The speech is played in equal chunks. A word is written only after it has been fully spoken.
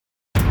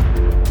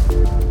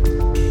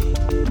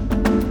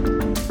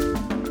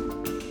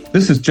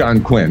This is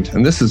John Quint,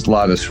 and this is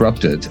Law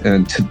Disrupted.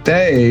 And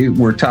today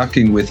we're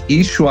talking with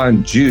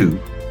Yixuan Zhu,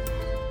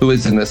 who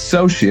is an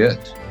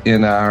associate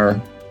in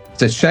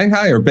is it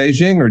Shanghai or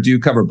Beijing, or do you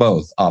cover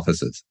both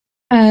offices?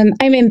 I'm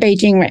in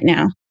Beijing right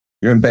now.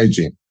 You're in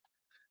Beijing.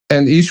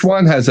 And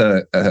Yixuan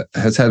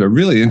has had a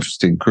really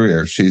interesting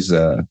career. She's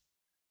a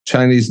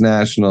Chinese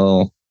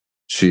national.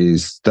 She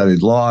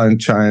studied law in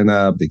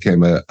China,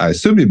 I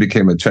assume you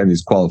became a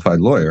Chinese qualified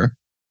lawyer.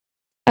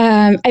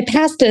 I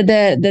passed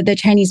the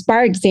Chinese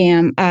bar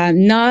exam,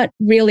 not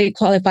really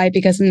qualified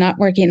because I'm not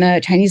working in a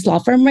Chinese law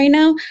firm right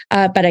now,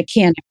 but I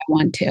can if I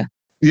want to.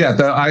 Yeah,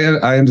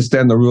 I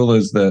understand the rule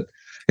is that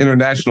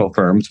international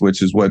firms,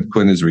 which is what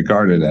Quinn is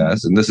regarded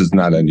as, and this is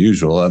not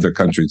unusual, other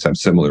countries have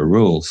similar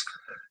rules.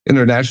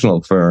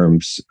 International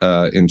firms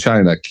in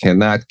China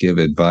cannot give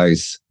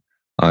advice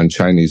on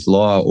Chinese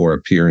law or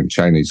appear in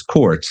Chinese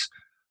courts.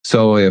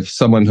 So if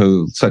someone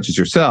such as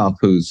yourself,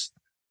 who's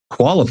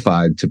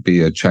qualified to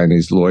be a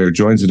Chinese lawyer,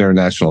 joins an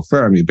international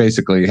firm, you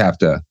basically have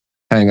to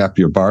hang up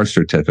your bar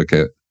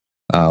certificate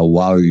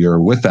while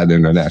you're with that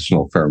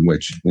international firm,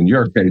 which in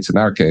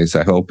our case,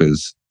 I hope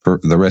is for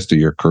the rest of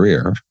your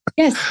career.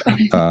 Yes.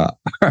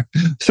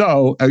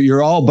 So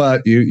you're all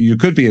but, you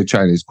could be a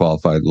Chinese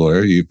qualified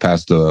lawyer. You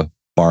passed the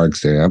bar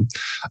exam.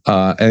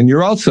 And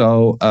you're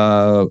also,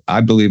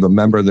 I believe, a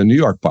member of the New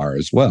York bar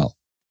as well.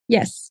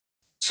 Yes.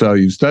 So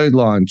you studied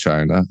law in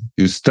China.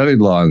 You studied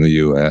law in the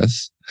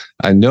U.S.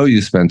 I know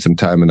you spent some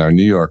time in our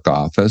New York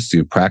office.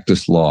 You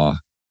practiced law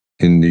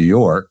in New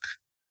York.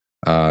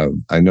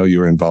 I know you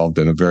were involved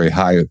in a very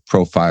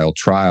high-profile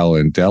trial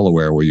in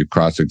Delaware where you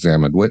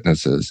cross-examined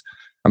witnesses.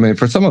 I mean,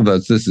 for some of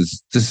us, this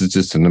is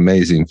just an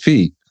amazing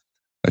feat.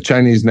 A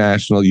Chinese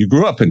national. You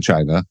grew up in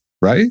China,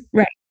 right?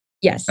 Right.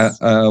 Yes.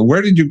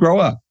 Where did you grow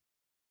up?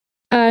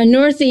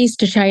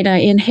 Northeast China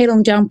in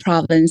Heilongjiang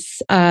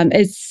province.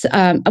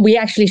 We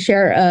actually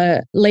share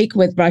a lake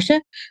with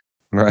Russia.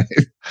 Right.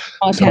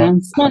 Small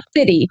town, small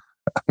city.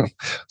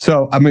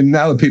 So, I mean,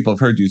 now that people have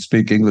heard you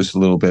speak English a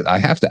little bit, I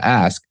have to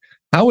ask,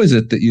 how is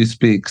it that you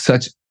speak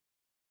such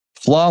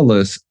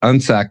flawless,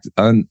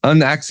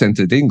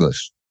 unaccented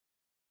English?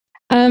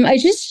 I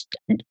just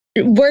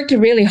worked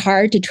really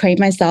hard to train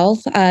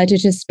myself to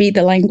just speak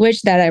the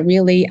language that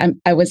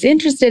I was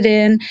interested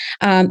in.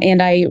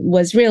 And I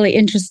was really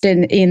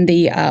interested in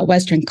the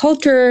Western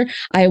culture.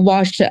 I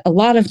watched a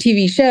lot of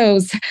TV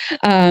shows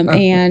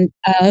and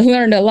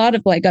learned a lot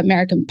of like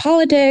American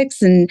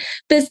politics and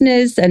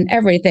business and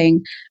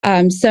everything.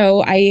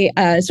 So I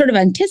sort of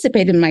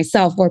anticipated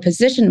myself or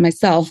positioned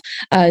myself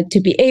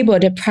to be able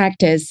to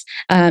practice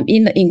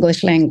in the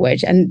English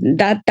language. And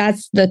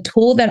that's the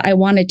tool that I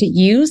wanted to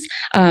use.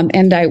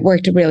 And I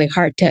worked really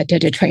hard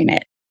to train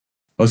it.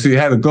 Oh, so you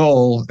had a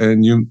goal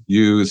and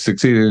you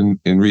succeeded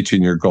in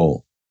reaching your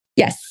goal.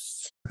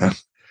 Yes.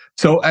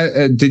 So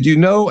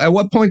at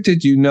what point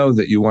did you know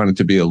that you wanted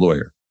to be a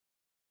lawyer?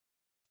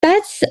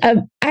 That's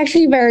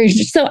actually very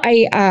interesting. So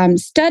I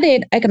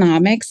studied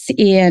economics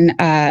in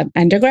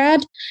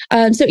undergrad.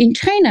 So in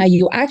China,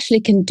 you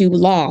actually can do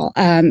law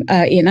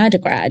in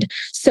undergrad.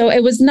 So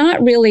it was not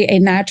really a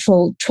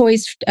natural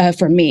choice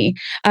for me.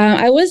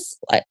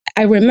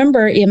 I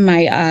remember in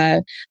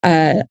my,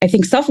 I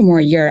think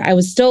sophomore year, I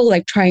was still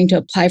like trying to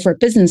apply for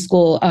business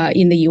school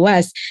in the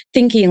US,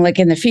 thinking like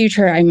in the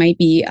future, I might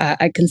be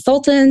a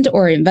consultant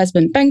or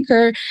investment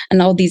banker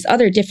and all these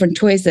other different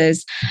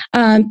choices.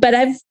 But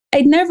I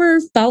never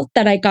felt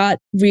that I got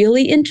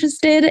really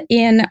interested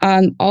in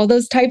all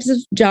those types of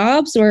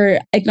jobs or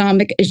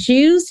economic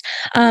issues.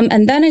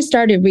 And then I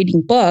started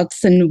reading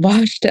books and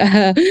watched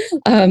a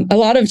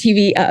lot of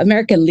TV,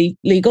 American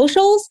legal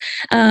shows.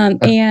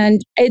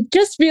 And it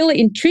just really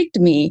intrigued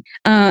me.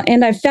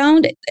 And I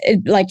found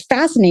it like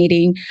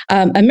fascinating.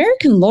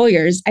 American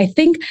lawyers, I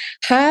think,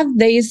 have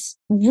this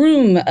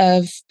room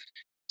of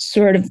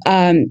sort of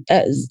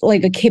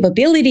like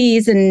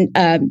capabilities, and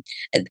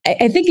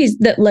I think is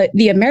that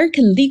the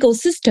American legal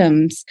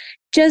systems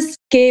just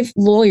gave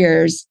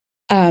lawyers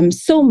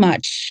so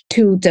much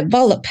to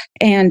develop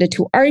and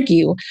to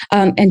argue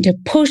and to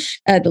push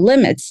the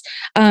limits.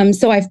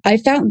 So I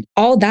found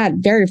all that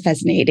very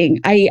fascinating.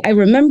 I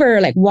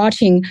remember like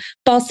watching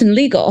Boston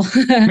Legal,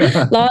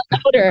 Law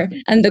and Order,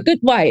 and The Good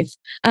Wife,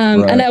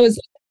 right. And I was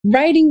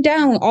writing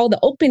down all the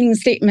opening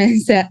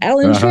statements that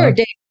Alan Shore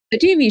did. The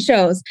TV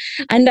shows.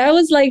 And I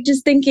was like,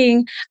 just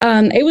thinking,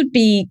 it would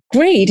be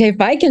great if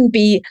I can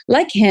be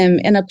like him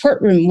in a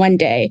courtroom one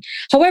day.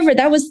 However,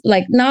 that was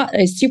like not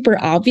a super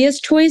obvious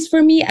choice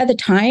for me at the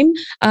time.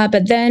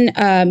 But then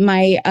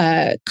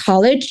my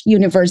college,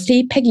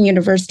 university, Peking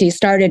University,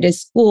 started a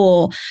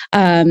school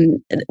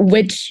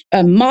which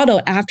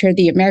modeled after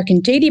the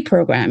American JD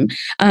program.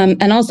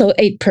 And also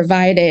it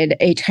provided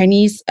a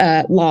Chinese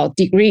law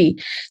degree.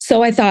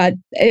 So I thought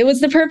it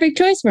was the perfect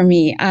choice for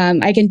me.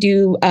 I can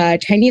do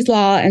Chinese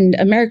law and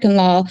American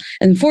law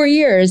in 4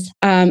 years.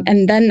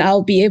 And then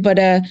I'll be able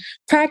to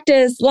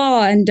practice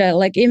law and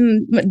like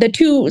in the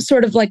two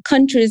sort of like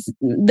countries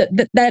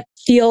that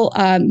feel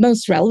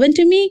most relevant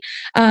to me.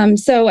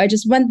 So I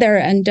just went there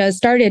and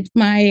started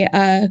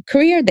my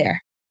career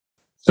there.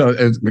 So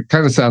it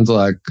kind of sounds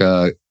like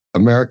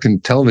American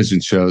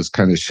television shows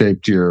kind of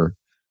shaped your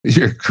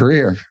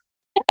career.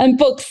 And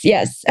books,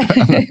 yes.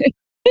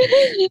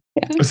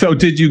 Yeah. So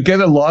did you get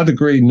a law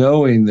degree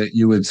knowing that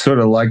you would sort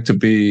of like to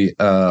be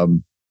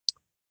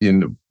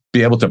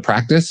be able to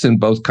practice in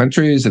both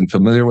countries and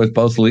familiar with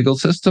both legal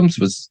systems?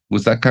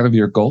 Was that kind of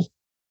your goal?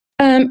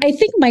 I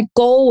think my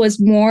goal was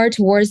more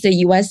towards the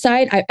US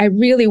side. I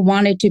really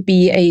wanted to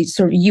be a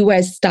sort of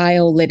US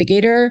style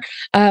litigator.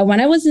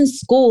 When I was in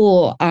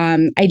school,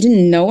 I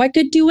didn't know I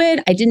could do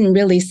it. I didn't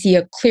really see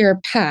a clear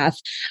path.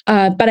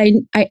 But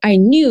I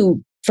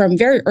knew from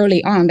very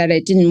early on that I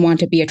didn't want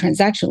to be a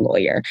transaction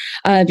lawyer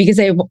because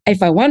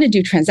if I wanted to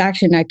do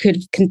transaction, I could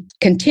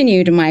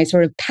continue to my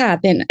sort of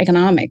path in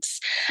economics.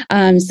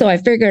 So I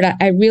figured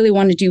I really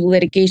want to do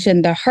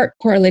litigation, the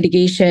hardcore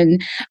litigation.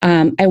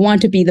 I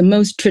want to be the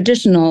most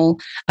traditional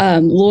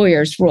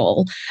lawyer's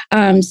role.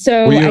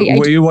 So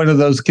were you one of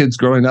those kids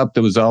growing up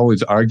that was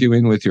always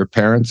arguing with your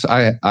parents?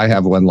 I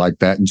have one like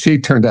that, and she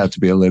turned out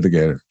to be a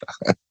litigator.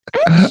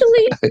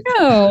 Actually,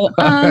 no.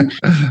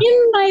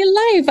 In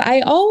my life,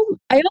 I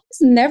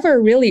almost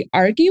never really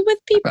argue with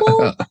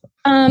people.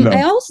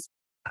 No.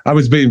 I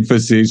was being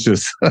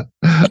facetious,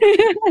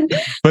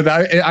 but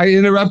I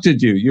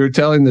interrupted you. You were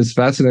telling this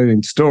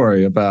fascinating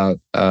story about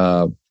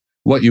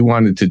what you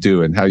wanted to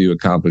do and how you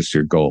accomplished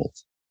your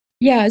goals.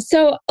 Yeah.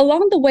 So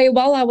along the way,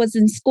 while I was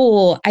in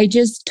school, I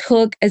just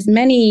took as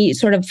many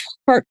sort of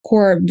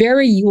hardcore,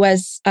 very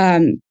US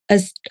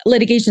as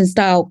litigation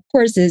style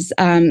courses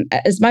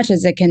as much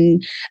as I can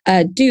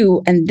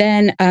do. And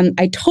then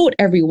I told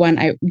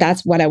everyone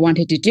that's what I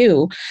wanted to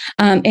do.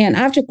 And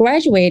after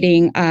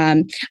graduating,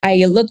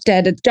 I looked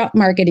at the job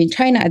market in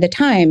China at the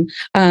time.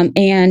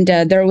 And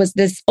there was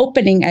this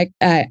opening at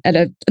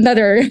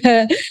another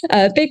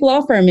big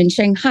law firm in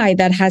Shanghai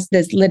that has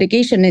this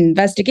litigation and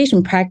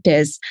investigation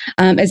practice.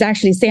 Is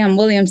actually Sam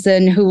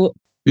Williamson, who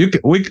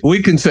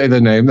we can say the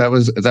name. That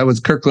was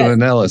Kirkland yes.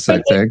 and Ellis,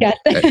 I think. Yes.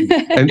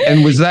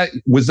 and was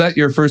that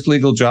your first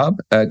legal job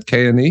at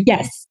K&E?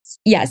 Yes.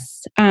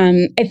 Yes.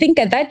 I think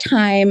at that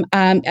time,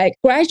 I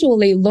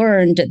gradually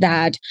learned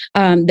that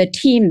the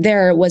team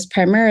there was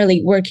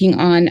primarily working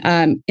on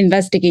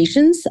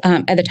investigations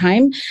at the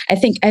time. I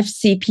think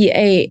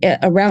FCPA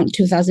around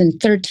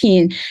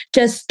 2013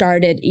 just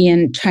started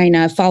in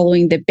China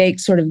following the big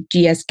sort of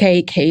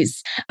GSK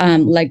case,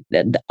 like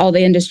all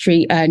the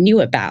industry knew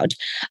about.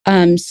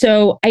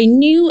 So I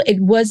knew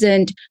it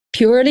wasn't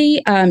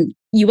purely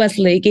U.S.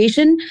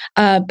 litigation,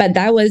 but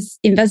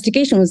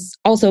investigation was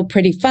also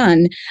pretty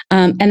fun.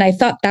 And I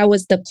thought that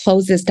was the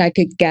closest I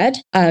could get,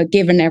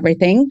 given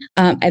everything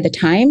at the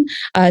time.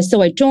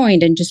 So I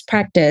joined and just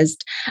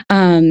practiced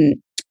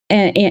and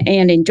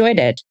enjoyed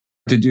it.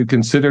 Did you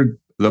consider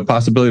the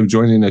possibility of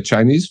joining a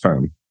Chinese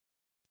firm?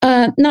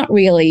 Not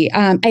really.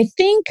 I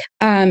think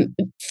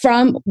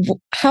from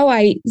how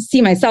I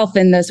see myself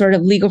in the sort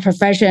of legal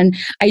profession,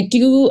 I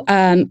do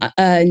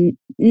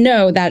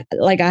know that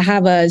like I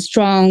have a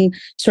strong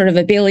sort of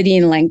ability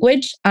in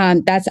language.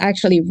 That's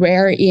actually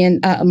rare in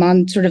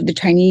among sort of the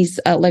Chinese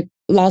like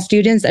law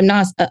students.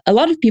 A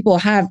lot of people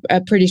have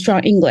a pretty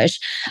strong English,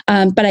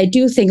 but I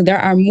do think there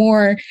are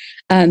more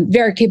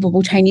very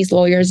capable Chinese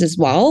lawyers as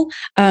well.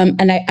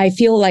 And I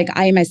feel like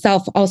I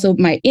myself, also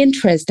my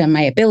interest and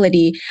my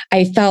ability,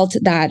 I felt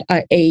that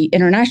a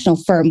international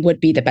firm would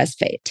be the best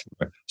fit.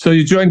 So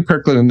you joined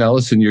Kirkland and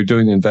Ellis and you're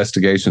doing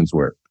investigations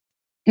work.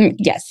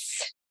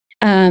 Yes.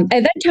 At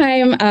that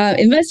time,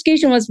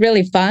 investigation was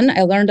really fun.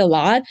 I learned a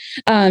lot.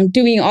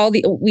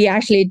 We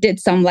actually did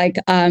some like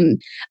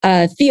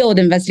field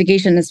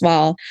investigation as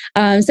well.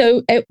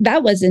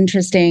 That was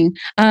interesting.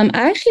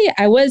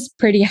 I was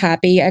pretty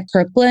happy at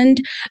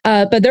Kirkland,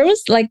 but there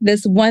was like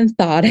this one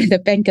thought at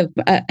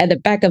the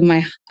back of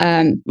my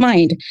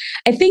mind.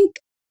 I think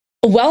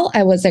while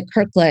I was at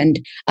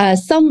Kirkland,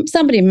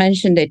 somebody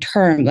mentioned a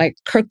term like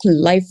Kirkland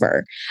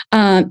lifer.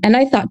 And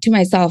I thought to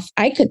myself,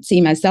 I could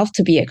see myself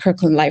to be a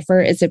Kirkland lifer.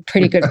 It's a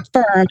pretty good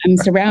firm. I'm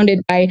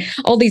surrounded by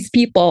all these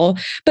people,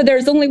 but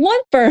there's only one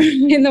firm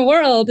in the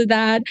world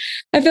that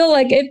I feel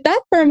like if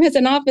that firm has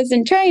an office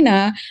in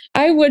China,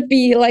 I would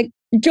be like,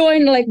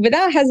 join like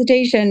without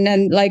hesitation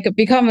and like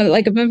become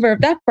a member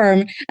of that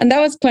firm. And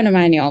that was Quinn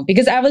Emanuel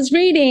because I was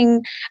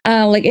reading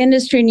like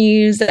industry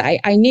news.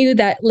 I knew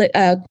that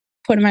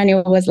Quinn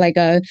Emanuel was like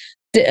a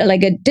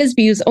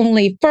disputes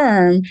only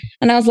firm.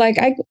 And I was like,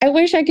 I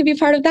wish I could be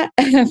part of that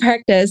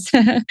practice.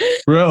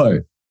 Really?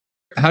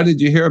 How did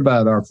you hear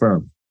about our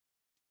firm?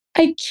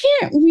 I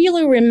can't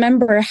really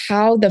remember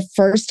how the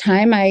first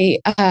time I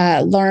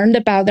learned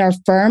about our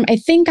firm. I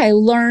think I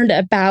learned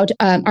about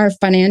our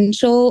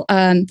financial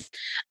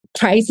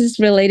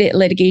crisis-related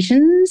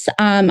litigations.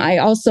 I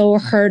also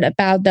heard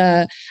about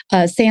the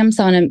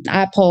Samsung and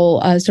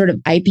Apple sort of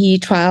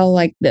IP trial,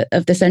 like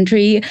of the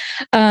century.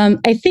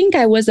 I think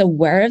I was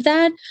aware of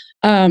that.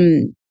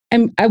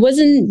 I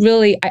wasn't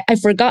really. I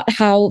forgot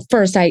how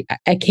first I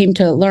came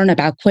to learn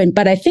about Quinn,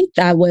 but I think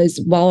that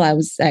was while I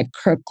was at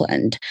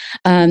Kirkland,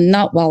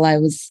 not while I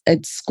was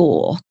at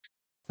school.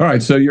 All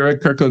right, so you're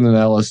at Kirkland and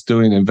Ellis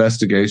doing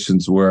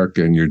investigations work,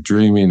 and you're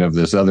dreaming of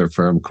this other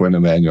firm, Quinn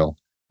Emanuel.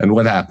 And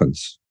what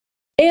happens?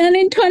 And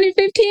in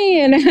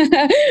 2015,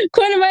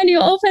 Quinn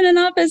Emanuel opened an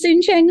office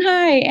in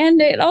Shanghai,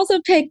 and it also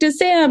picked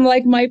Sam,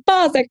 like my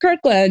boss at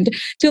Kirkland,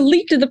 to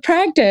lead the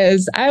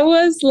practice. I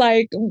was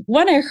like,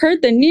 when I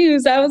heard the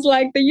news, I was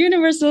like, the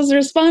universe was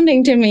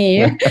responding to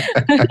me.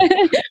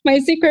 My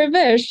secret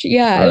wish.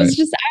 Yeah, it was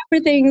just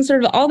everything,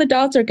 sort of all the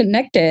dots are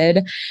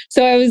connected.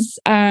 So I was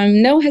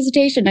no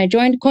hesitation. I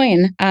joined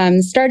Quinn,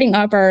 starting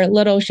up our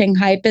little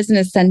Shanghai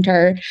business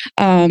center,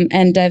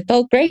 and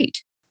felt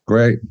great.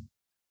 Great.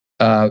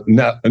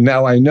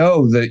 Now I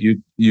know that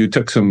you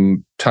took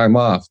some time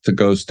off to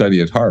go study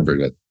at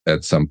Harvard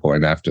at some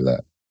point after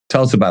that.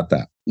 Tell us about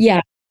that.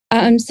 Yeah.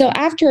 So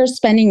after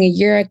spending a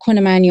year at Quinn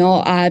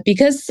Emanuel,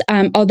 because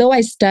although I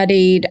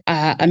studied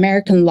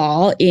American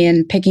law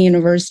in Peking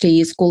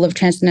University School of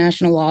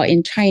Transnational Law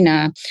in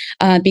China,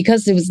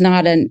 because it was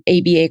not an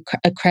ABA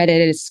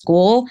accredited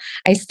school,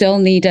 I still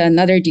need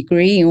another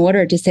degree in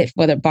order to sit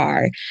for the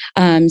bar.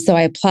 So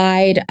I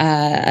applied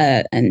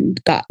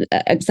and got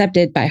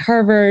accepted by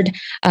Harvard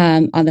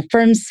on the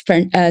firm's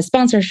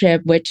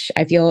sponsorship, which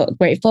I feel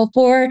grateful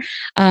for.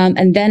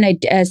 And then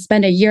I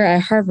spent a year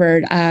at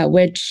Harvard,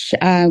 which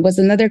was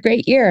another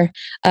great year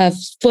of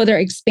further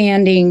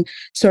expanding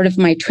sort of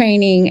my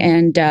training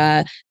and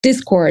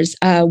discourse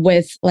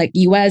with like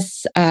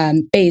US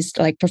based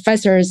like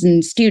professors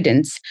and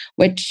students,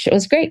 which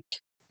was great.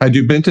 Had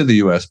you been to the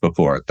US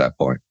before at that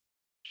point?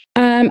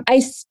 I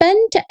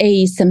spent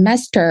a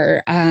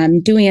semester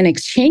doing an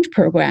exchange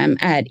program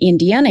at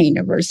Indiana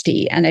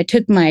University, and I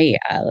took my,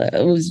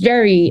 it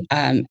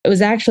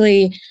was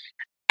actually,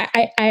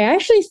 I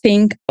actually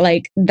think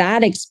like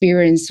that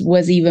experience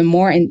was even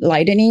more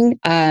enlightening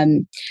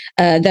than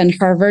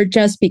Harvard,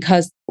 just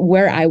because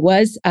where I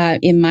was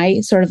in my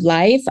sort of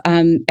life.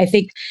 I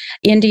think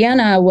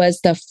Indiana was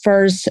the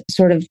first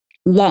sort of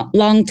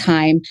long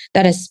time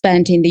that I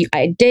spent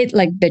I did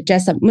like the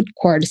Jessup Moot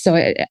Court. So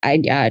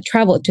I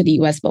traveled to the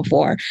US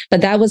before,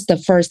 but that was the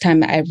first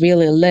time I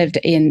really lived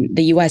in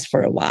the US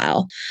for a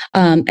while.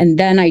 And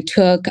then I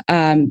took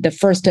the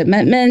First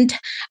Amendment,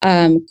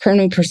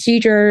 criminal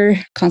procedure,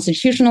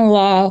 constitutional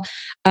law,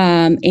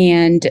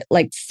 and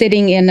like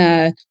sitting in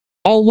a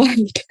all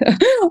white,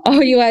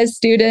 all US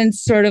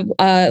students sort of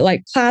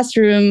like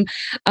classroom.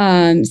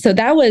 So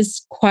that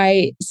was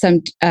quite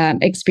some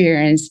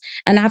experience.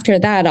 And after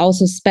that, I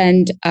also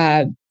spent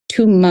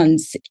 2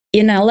 months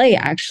in LA,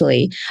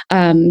 actually.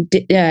 I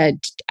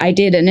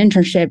did an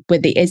internship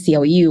with the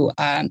ACLU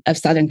of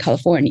Southern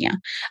California.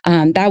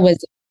 That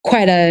was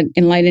quite an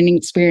enlightening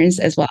experience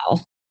as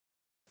well.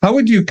 How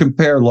would you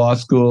compare law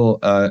school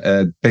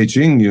at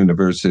Beijing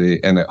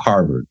University and at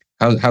Harvard?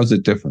 How's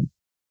it different?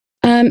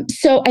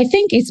 So I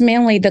think it's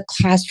mainly the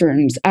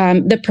classrooms.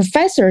 The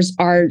professors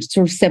are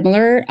sort of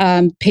similar.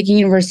 Peking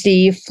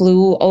University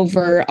flew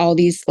over all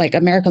these like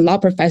American law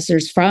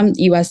professors from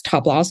U.S.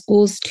 top law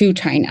schools to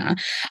China.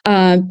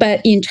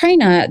 But in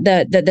China,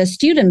 the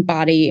student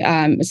body,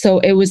 so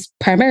it was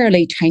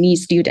primarily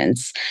Chinese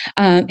students.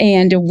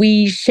 And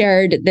we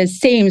shared the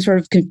same sort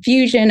of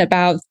confusion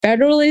about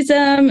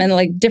federalism and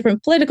like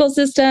different political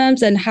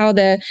systems and how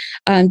the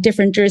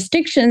different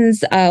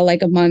jurisdictions,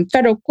 like among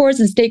federal courts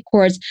and state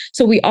courts.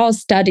 So we all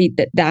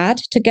studied that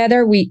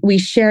together. We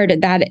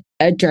shared that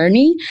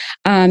journey.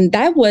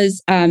 That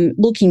was,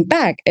 looking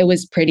back, it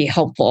was pretty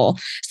helpful.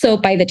 So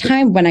by the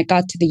time when I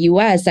got to the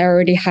US, I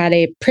already had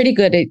a pretty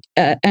good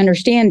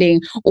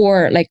understanding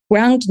or like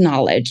ground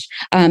knowledge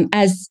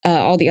as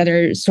all the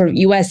other sort of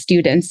US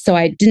students. So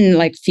I didn't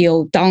like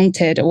feel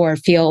daunted or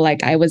feel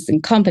like I was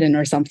incompetent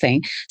or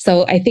something.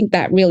 So I think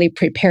that really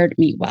prepared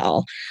me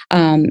well.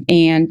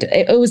 And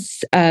it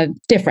was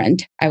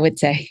different, I would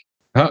say.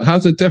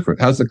 How's it different?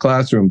 How's the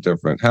classroom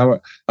different?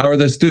 How are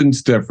the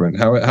students different?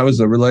 How is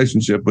the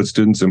relationship with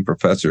students and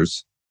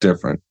professors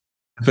different,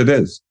 if it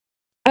is?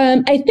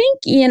 I think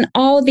in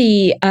all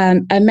the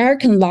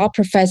American law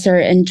professor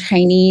and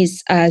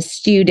Chinese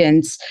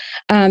students,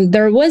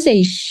 there was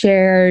a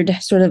shared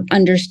sort of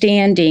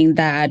understanding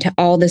that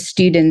all the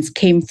students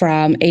came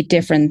from a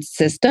different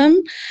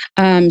system.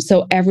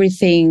 So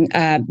everything,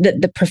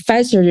 the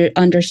professor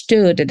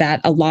understood that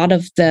a lot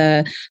of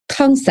the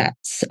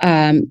concepts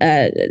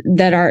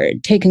that are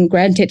taken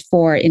granted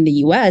for in the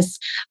U.S.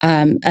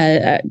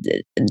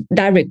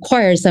 That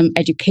requires some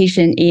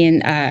education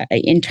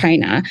in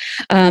China,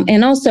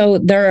 and also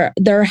there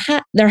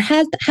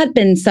had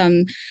been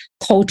some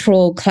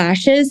cultural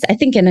clashes, I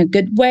think in a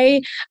good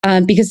way,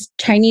 because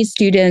Chinese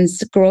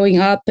students growing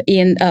up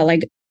in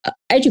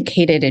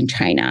educated in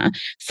China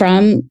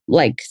from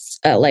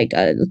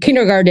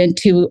kindergarten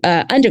to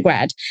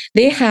undergrad,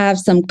 they have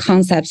some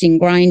concepts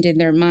ingrained in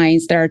their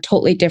minds that are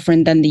totally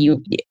different than the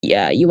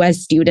U.S.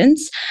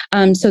 students.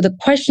 So the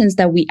questions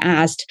that we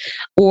asked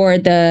or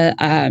the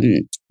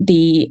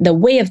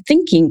way of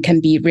thinking can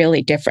be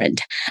really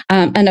different.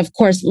 And of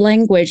course,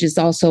 language is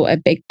also a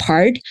big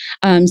part.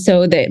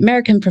 So the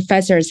American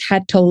professors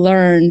had to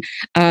learn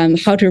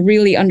how to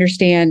really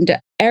understand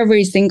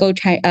every single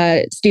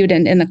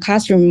student in the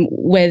classroom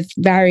with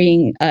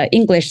varying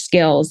English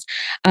skills,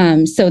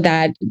 so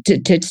that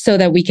so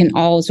that we can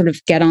all sort of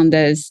get on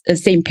the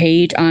same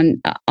page on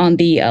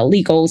the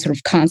legal sort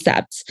of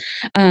concepts.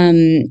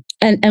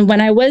 And when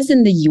I was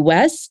in the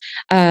U.S.,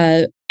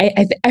 I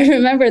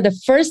remember the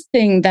first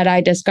thing that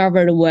I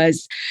discovered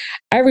was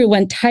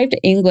everyone typed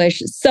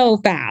English so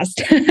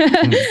fast.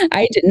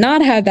 I did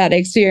not have that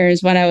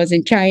experience when I was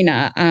in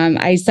China.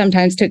 I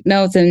sometimes took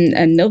notes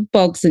and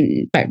notebooks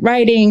and by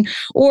writing,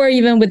 or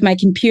even with my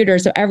computer.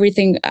 So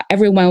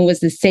everyone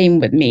was the same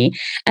with me.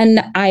 And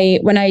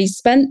when I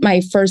spent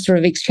my first sort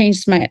of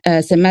exchange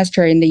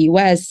semester in the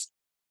U.S.,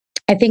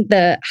 I think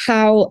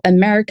how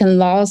American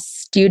law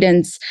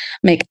students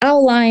make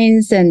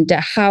outlines and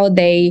how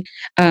they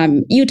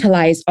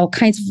utilize all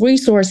kinds of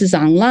resources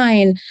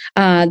online,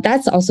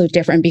 that's also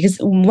different, because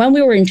when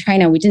we were in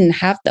China, we didn't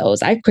have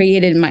those. I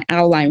created my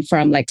outline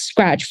from like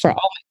scratch for all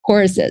my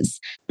courses.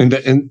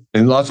 In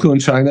law school in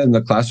China, in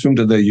the classroom,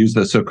 do they use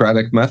the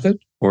Socratic method,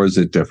 or is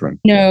it different?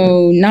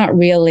 No, not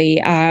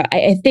really.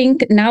 I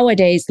think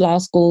nowadays law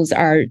schools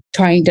are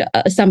trying to.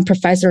 Some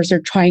professors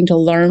are trying to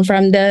learn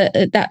from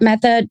that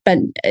method, but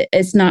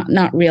it's not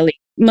really.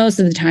 Most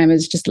of the time,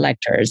 it's just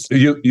lectures.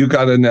 You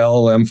got an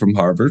LLM from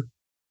Harvard?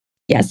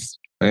 Yes.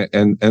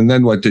 And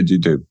then what did you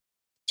do?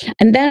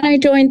 And then I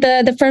joined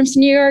the firm's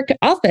New York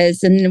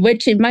office, and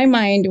which in my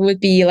mind would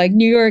be like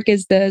New York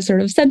is the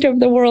sort of center of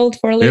the world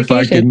for litigation.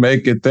 If I can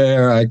make it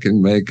there, I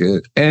can make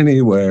it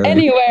anywhere.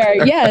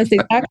 Anywhere, yes,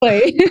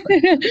 exactly.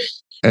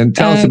 And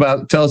tell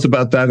us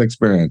about that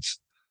experience.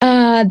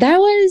 That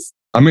was.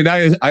 I mean,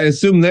 I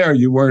assume there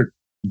you weren't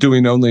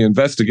doing only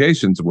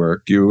investigations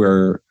work. You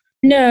were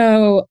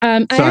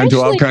signed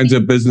to all kinds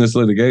of business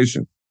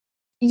litigation.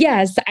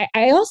 Yes,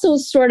 I also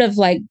sort of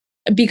like,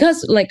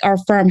 because like our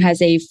firm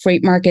has a free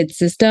market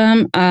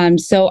system,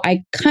 so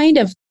I kind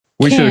of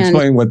should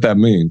explain what that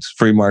means,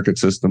 free market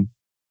system.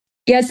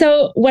 Yeah,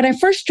 so when I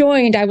first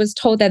joined, I was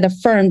told that the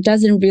firm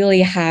doesn't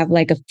really have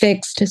like a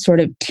fixed sort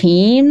of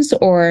teams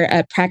or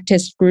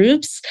practice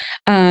groups.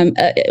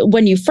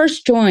 When you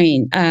first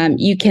join,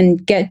 you can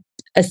get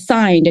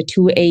assigned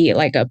to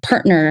a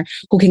partner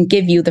who can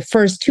give you the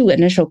first 2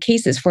 initial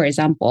cases, for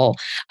example,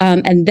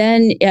 and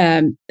then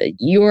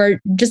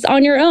you're just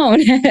on your own.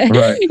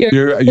 Right,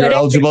 you're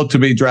eligible to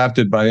be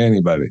drafted by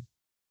anybody.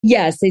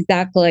 Yes,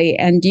 exactly.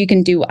 And you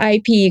can do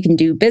IP, you can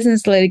do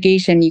business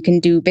litigation, you can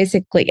do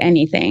basically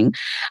anything.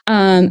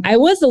 I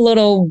was a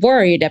little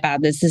worried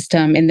about the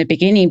system in the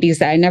beginning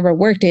because I never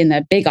worked in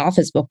a big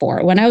office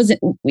before. When I was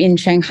in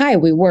Shanghai,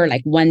 we were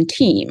like one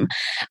team.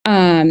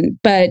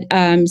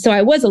 So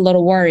I was a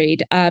little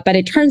worried, but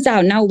it turns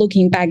out now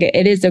looking back,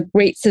 it is a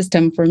great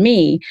system for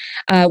me.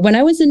 When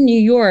I was in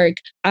New York,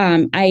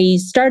 I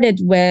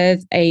started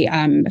with a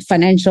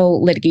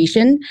financial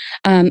litigation.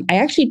 I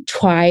actually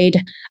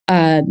tried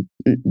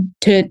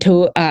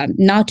to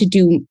not to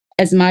do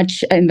as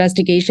much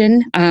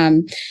investigation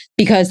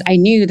because I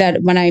knew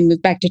that when I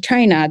moved back to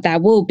China,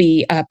 that will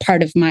be a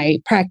part of my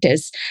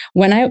practice.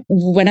 When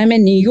I'm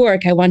in New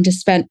York, I want to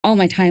spend all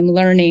my time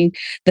learning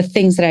the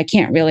things that I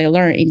can't really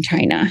learn in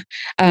China.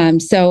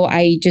 So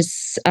I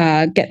just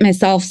get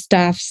myself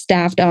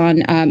staffed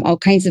on all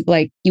kinds of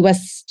like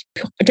U.S.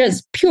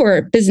 just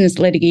pure business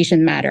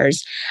litigation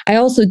matters. I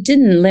also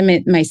didn't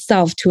limit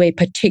myself to a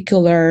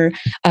particular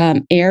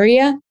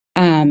area.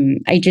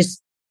 I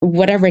just,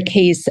 whatever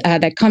case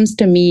that comes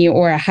to me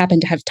or I happen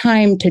to have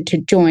time to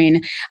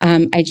join,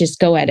 I just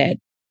go at it.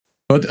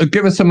 But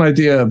give us some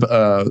idea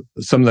of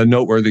some of the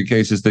noteworthy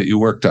cases that you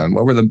worked on.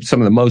 What were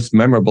some of the most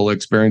memorable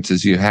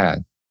experiences you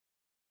had?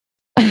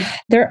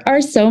 There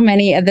are so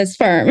many at this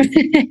firm.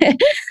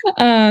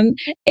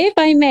 If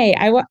I may,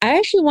 I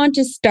actually want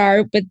to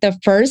start with the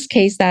first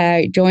case that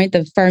I joined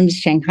the firm's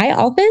Shanghai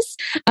office.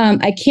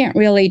 I can't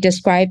really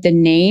describe the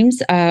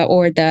names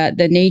or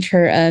the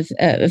nature of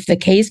the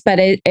case, but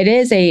it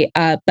is a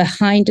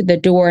behind the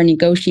door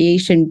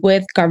negotiation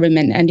with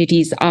government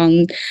entities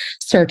on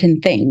certain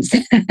things.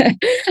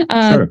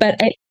 Sure. But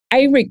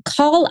I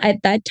recall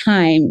at that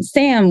time,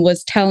 Sam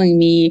was telling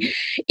me,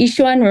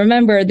 Yishuan,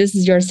 remember, this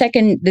is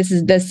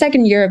the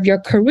second year of your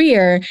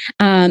career.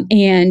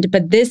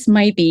 But this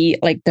might be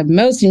like the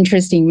most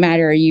interesting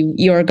matter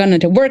you're going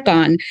to work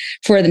on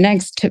for the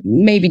next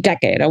maybe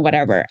decade or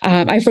whatever.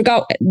 I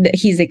forgot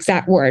his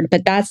exact word,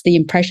 but that's the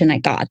impression I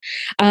got.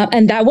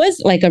 And that was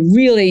like a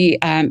really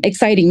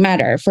exciting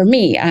matter for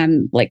me,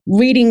 like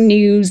reading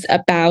news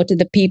about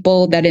the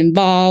people that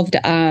involved.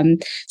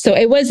 So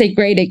it was a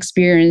great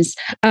experience.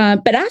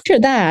 But after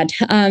that,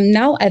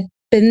 now I've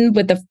been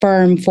with the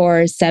firm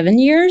for 7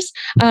 years.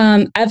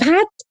 I've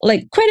had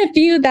like quite a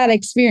few that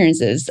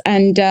experiences,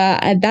 and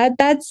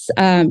that's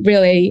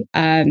really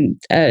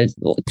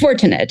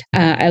fortunate,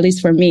 at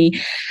least for me.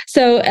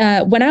 So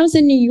when I was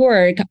in New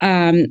York,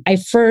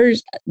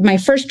 my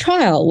first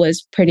trial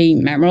was pretty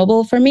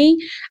memorable for me.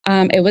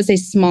 It was a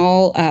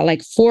small,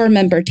 like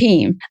 4-member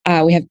team.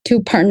 We have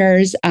 2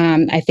 partners.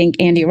 I think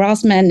Andy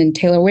Rossman and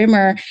Taylor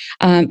Wimmer,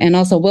 and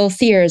also Will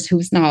Sears,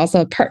 who's now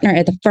also a partner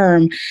at the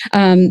firm.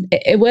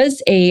 It was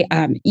was a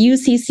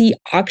UCC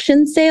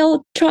auction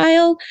sale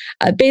trial.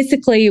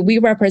 Basically, we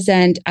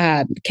represent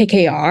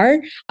KKR,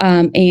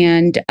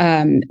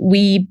 and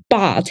we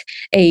bought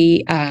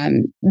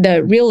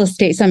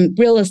some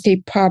real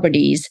estate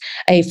properties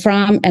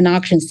from an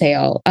auction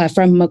sale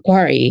from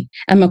Macquarie.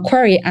 And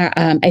Macquarie,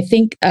 I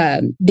think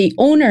the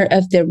owner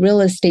of the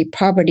real estate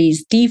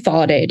properties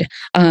defaulted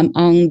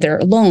on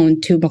their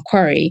loan to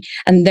Macquarie,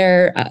 and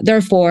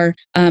therefore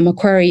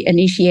Macquarie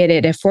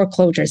initiated a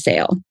foreclosure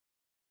sale.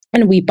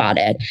 And we bought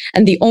it,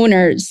 and the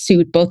owner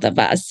sued both of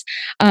us.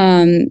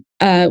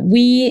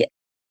 We,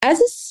 as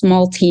a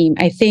small team,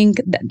 I think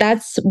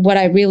that's what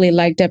I really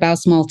liked about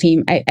small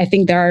team. I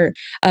think there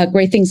are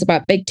great things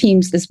about big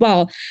teams as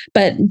well.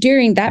 But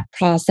during that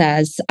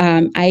process,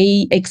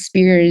 I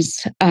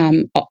experienced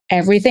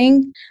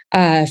everything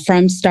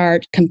from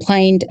start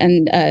complaint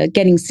and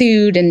getting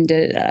sued and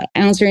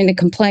answering the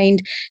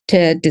complaint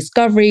to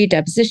discovery,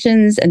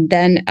 depositions, and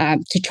then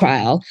to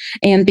trial.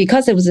 And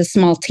because it was a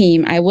small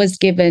team, I was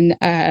given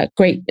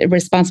great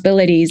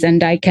responsibilities,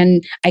 and I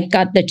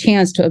got the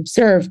chance to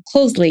observe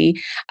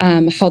closely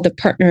how the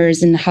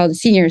partners and how the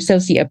senior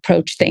associate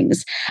approach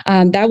things.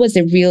 That was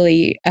a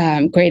really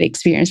great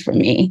experience for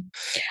me.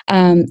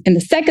 And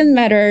the second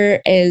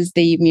matter is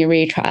the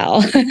Mireille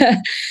trial.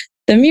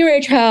 The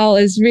Mireille trial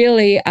is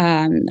really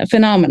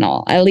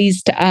phenomenal, at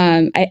least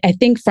I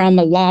think from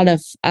a lot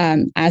of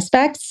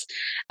aspects.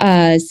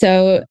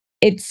 So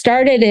it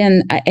started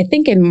in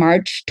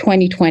March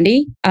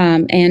 2020,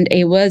 and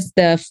it was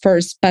the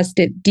first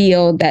busted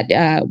deal that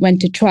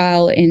went to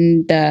trial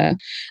in the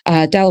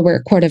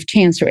Delaware Court of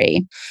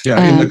Chancery.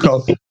 Yeah, in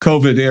the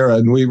COVID era,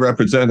 and we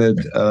represented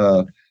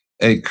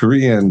a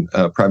Korean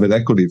private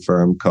equity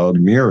firm called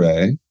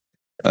Mireille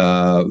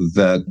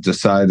that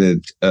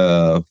decided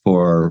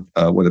for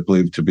what it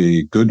believed to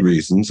be good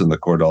reasons, and the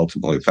court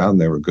ultimately found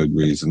they were good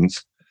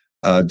reasons,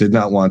 did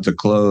not want to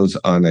close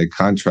on a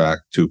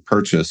contract to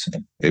purchase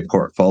a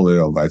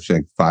portfolio of, I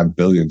think, $5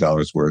 billion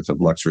worth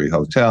of luxury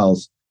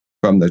hotels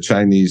from the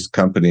Chinese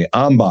company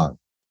Ambang.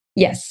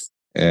 Yes.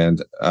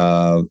 And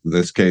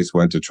this case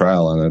went to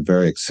trial on a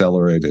very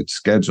accelerated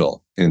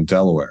schedule in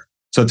Delaware.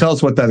 So tell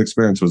us what that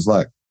experience was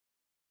like.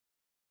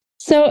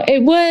 So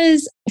it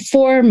was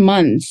 4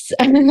 months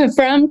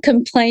from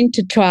complaint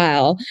to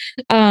trial.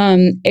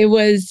 It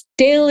was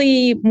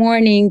daily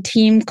morning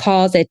team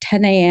calls at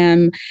 10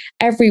 a.m.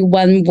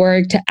 Everyone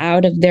worked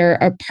out of their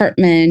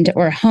apartment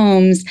or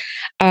homes.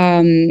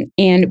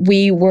 And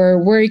we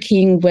were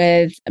working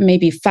with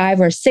maybe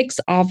 5 or 6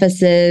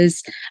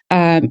 offices.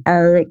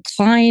 Our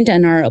client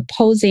and our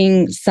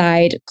opposing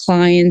side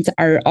clients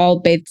are all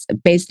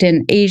based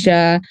in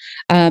Asia.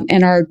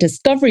 And our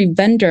discovery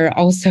vendor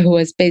also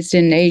was based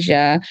in Asia.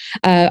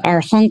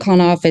 Our Hong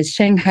Kong office,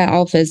 Shanghai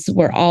office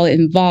were all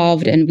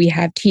involved, and we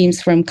have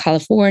teams from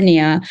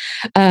California.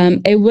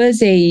 It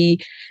was a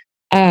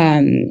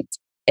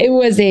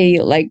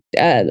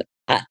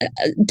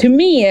to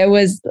me, it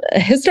was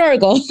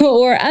historical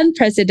or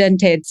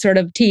unprecedented sort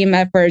of team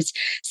efforts,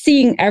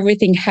 seeing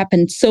everything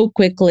happen so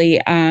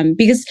quickly.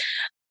 Because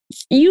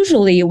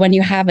usually when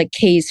you have a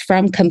case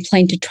from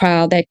complaint to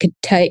trial that could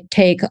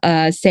take,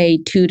 say,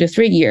 2 to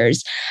 3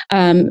 years,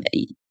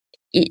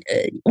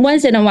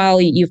 once in a while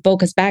you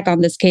focus back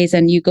on this case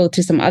and you go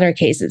to some other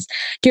cases.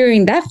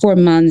 During that 4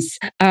 months,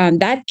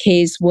 that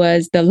case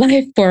was the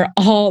life for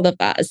all of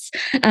us.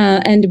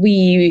 And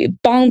we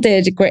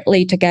bonded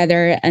greatly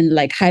together and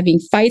like having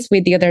fights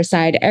with the other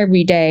side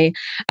every day.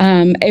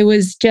 It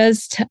was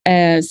just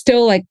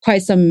still like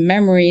quite some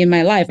memory in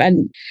my life.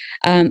 And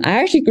I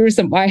actually grew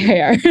some white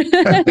hair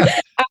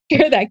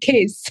after that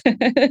case.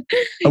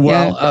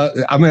 Well,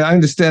 I mean, I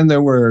understand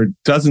there were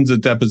dozens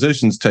of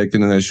depositions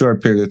taken in a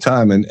short period of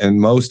time, and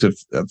most, if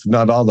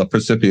not all, the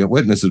recipient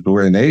witnesses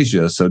were in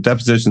Asia. So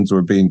depositions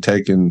were being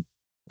taken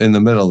in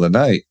the middle of the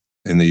night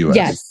in the U.S.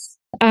 Yes.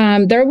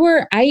 There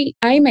were, I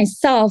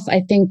myself,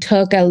 I think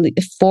took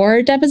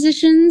 4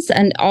 depositions,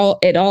 and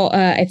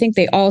I think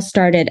they all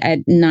started at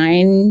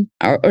 9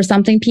 or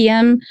something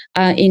p.m.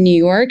 In New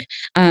York,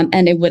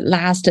 and it would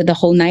last the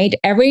whole night.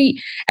 Every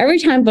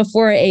time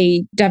before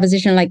a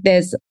deposition like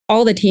this,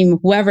 all the team,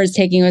 whoever's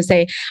taking, would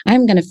say,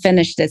 "I'm going to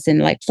finish this in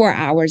like 4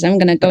 hours. I'm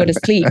going to go to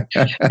sleep."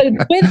 But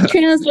with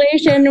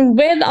translation,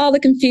 with all the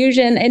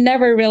confusion, it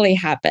never really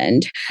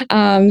happened.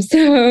 And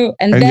then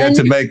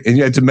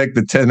you had to make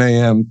the 10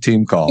 a.m.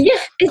 team call. Yeah,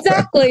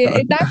 exactly.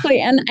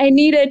 And I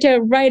needed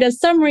to write a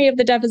summary of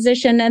the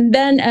deposition and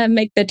then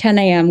make the 10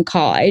 a.m.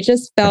 call. I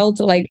just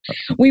felt like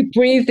we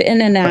breathed in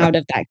and out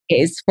of that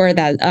case for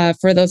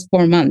those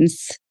 4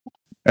 months.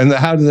 And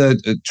how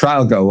did the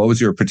trial go? What was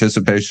your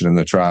participation in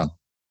the trial?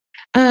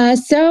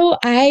 So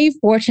I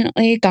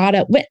fortunately got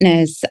a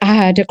witness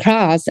to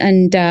cross,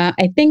 and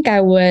I think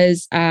I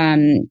was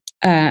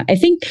I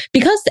think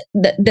because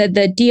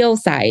the deal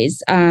size,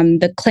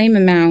 the claim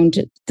amount,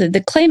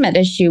 the claim at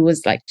issue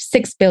was like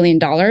 $6 billion,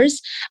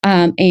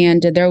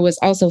 and there was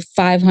also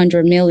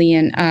 500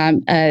 million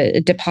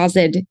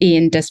deposit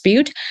in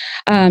dispute.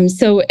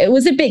 So it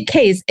was a big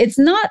case. It's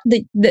not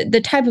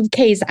the type of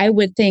case I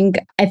would think.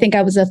 I think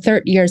I was a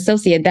third year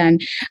associate then.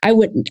 I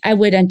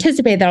would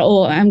anticipate that,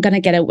 oh, I'm going to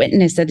get a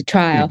witness at the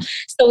trial.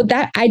 So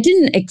that I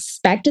didn't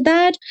expect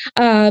that,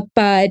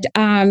 but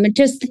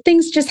just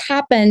things just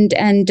happened,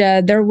 and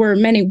there were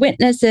many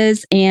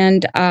witnesses,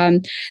 and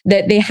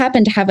that they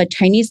happened to have a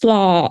Chinese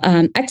law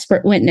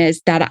expert witness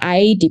that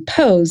I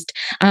deposed,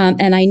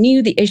 and I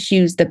knew the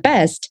issues the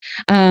best,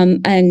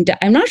 and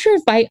I'm not sure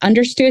if I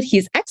understood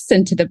his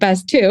accent the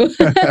best too.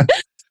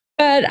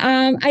 But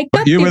I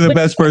got you were the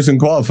best person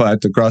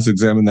qualified to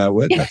cross-examine that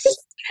witness.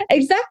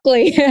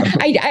 Exactly.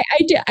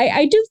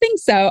 I do think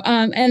so.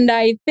 And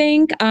I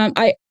think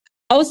I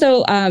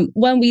also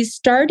when we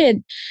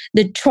started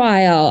the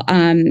trial,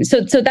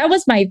 so that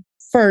was my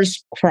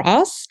first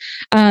cross.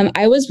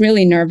 I was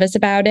really nervous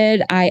about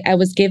it. I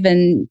was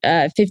given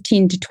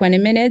 15 to 20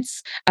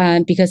 minutes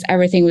because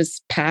everything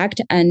was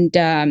packed, and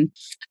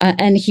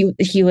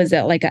he was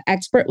like an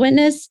expert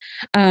witness.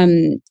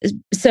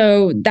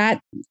 So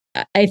that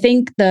I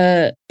think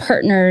the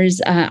partners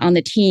on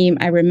the team,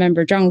 I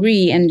remember Zhang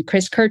Rui and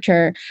Chris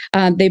Kircher,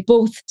 they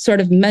both sort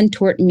of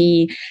mentored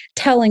me,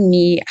 telling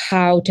me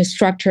how to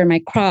structure my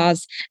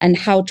cross and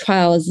how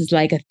trials is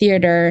like a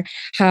theater,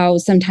 how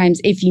sometimes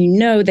if you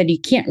know that you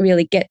can't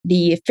really get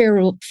the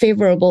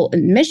favorable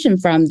admission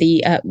from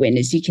the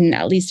witness, you can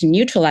at least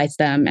neutralize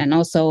them, and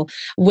also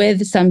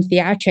with some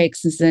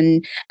theatrics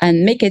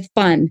and make it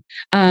fun.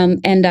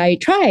 And I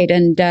tried,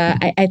 and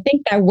I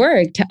think that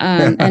worked.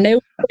 And it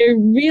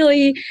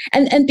really,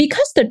 and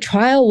because the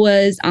trial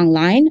was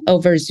online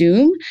over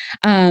Zoom,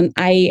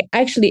 I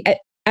actually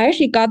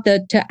got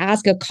to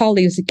ask a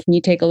colleague, can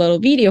you take a little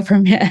video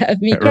from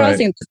of me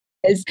crossing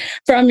this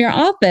from your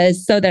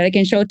office so that I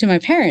can show it to my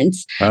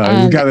parents?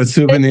 You got a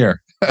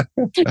souvenir.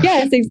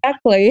 Yes,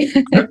 exactly.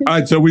 All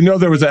right, so we know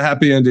there was a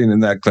happy ending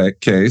in that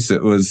case.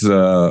 It was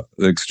an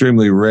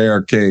extremely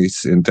rare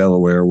case in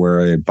Delaware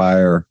where a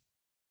buyer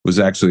was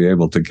actually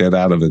able to get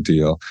out of a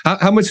deal.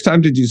 How much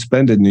time did you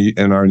spend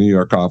in our New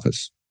York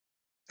office?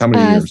 How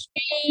many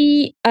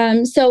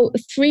years? So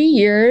 3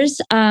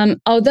 years.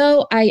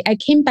 Although I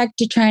came back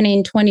to China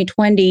in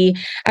 2020,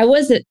 I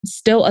was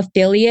still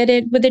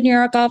affiliated with the New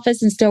York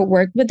office and still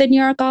worked with the New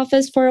York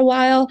office for a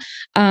while.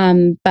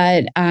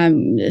 But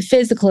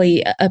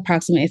physically,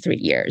 approximately 3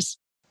 years.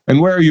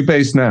 And where are you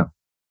based now?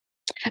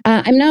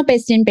 I'm now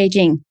based in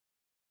Beijing.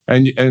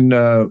 And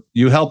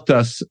you helped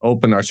us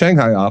open our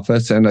Shanghai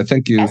office, and I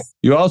think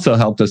you also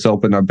helped us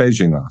open our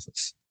Beijing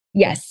office.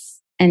 Yes,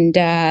 and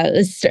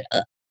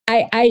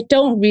I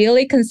don't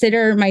really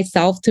consider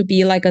myself to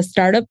be like a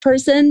startup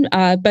person,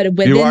 but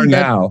within you are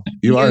now.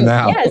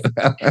 Yes,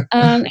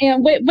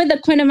 and with the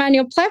Quinn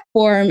Emanuel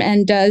platform,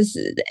 and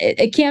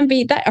it can't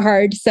be that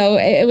hard. So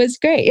it was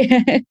great.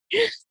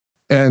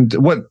 And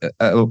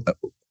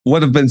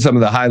what have been some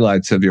of the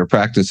highlights of your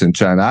practice in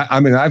China? I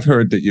mean, I've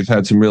heard that you've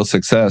had some real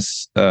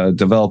success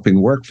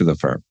developing work for the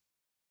firm.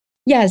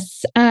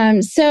 Yes.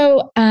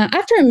 So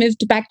after I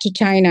moved back to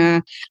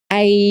China,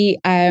 I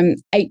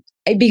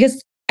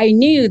because I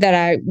knew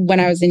that when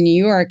I was in New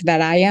York,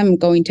 that I am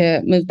going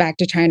to move back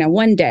to China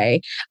one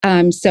day.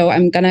 So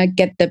I'm going to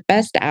get the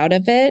best out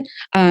of it,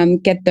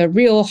 get the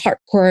real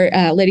hardcore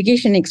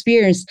litigation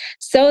experience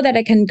so that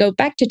I can go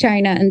back to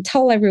China and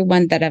tell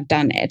everyone that I've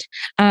done it.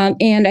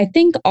 And I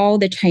think all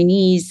the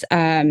Chinese,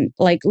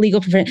 like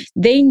legal professionals,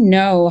 they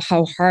know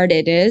how hard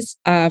it is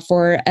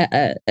for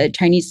a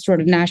Chinese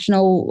sort of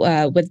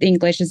national with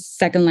English as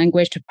second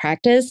language to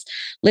practice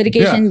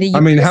litigation. Yeah. I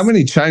mean, how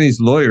many Chinese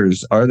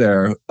lawyers are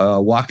there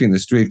walking the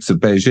streets of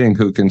Beijing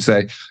who can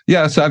say,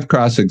 yes, I've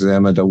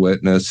cross-examined a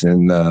witness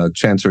in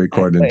Chancery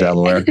Court in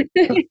Delaware?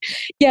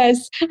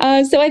 Yes.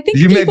 So I think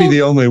you may be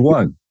the only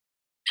one.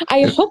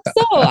 I hope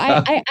so.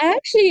 I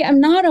actually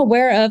am not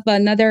aware of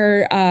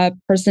another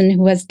person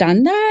who has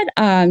done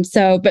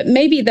that. But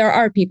maybe there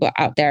are people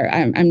out there.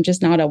 I'm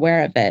just not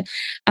aware of it.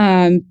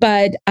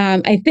 But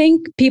I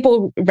think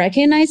people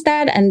recognize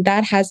that, and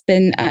that has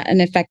been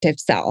an effective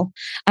sell.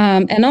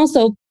 And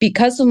also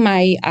because of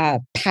my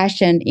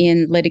passion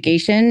in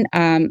litigation,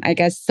 I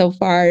guess so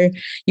far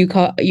you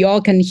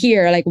all can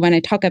hear, like when I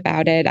talk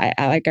about it,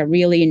 I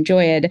really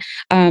enjoy it.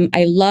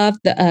 I love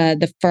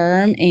the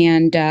firm,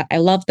 and I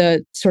love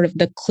the sort of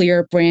the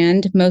clear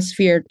brand, most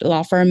feared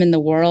law firm in the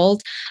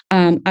world.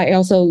 I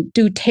also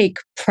do take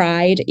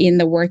pride in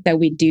the work that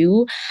we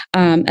do.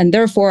 And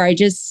therefore, I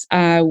just,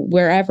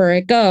 wherever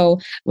I go,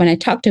 when I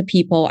talk to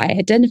people, I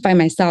identify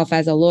myself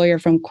as a lawyer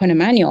from Quinn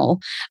Emanuel.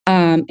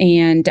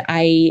 And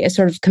I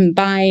sort of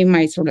combine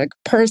my sort of like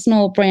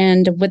personal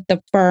brand with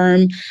the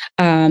firm.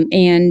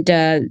 And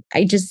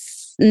I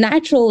just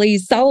naturally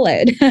sell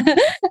it.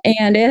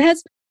 And it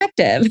has been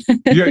effective.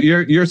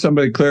 You're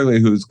somebody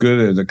clearly who's good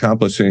at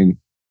accomplishing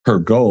her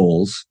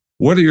goals.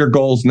 What are your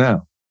goals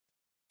now?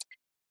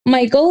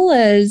 My goal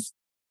is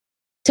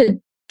to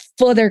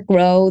further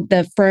grow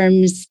the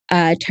firm's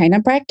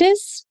China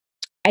practice.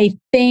 I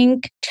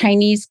think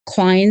Chinese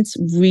clients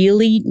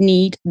really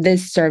need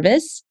this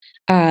service,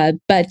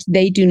 but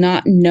they do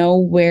not know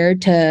where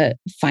to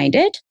find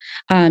it.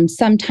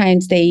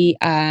 Sometimes they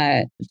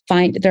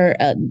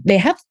they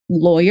have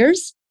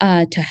lawyers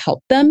to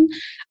help them,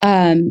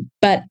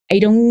 but I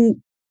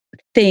don't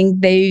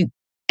think they.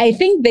 I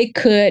think they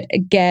could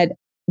get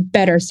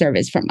better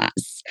service from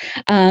us,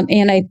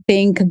 and I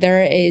think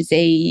there is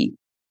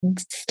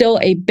still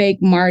a big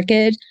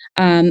market.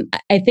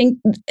 I think,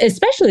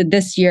 especially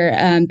this year,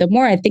 the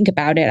more I think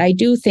about it, I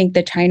do think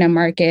the China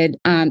market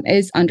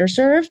is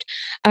underserved.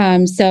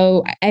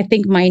 So I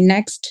think my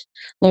next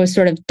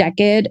sort of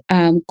decade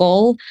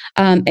goal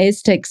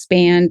is to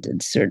expand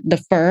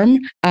the firm,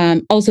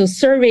 also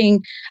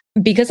serving.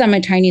 Because I'm a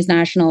Chinese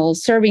national,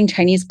 serving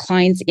Chinese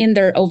clients in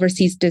their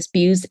overseas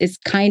disputes is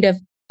kind of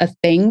a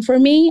thing for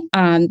me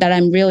that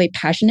I'm really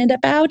passionate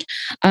about.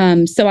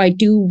 So I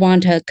do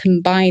want to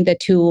combine the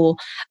two,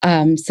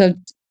 so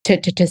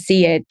to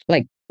see it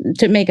like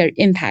to make an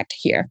impact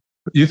here.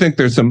 You think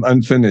there's some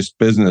unfinished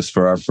business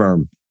for our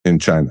firm in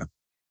China?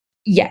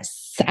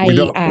 Yes, we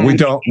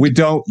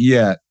don't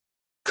yet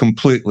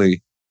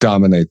completely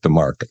dominate the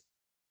market.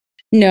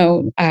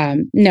 No,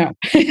 no,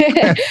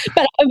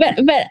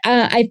 but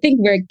I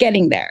think we're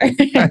getting there.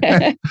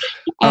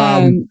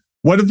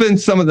 What have been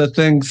some of the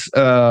things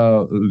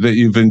that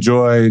you've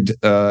enjoyed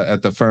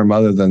at the firm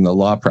other than the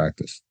law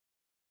practice?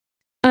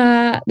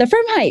 The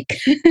firm hike.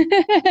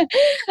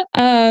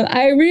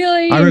 I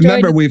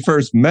remember we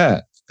first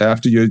met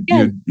after you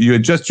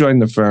had just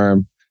joined the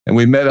firm, and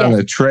we met on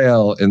a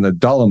trail in the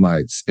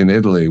Dolomites in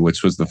Italy,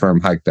 which was the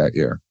firm hike that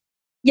year.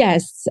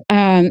 Yes.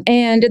 And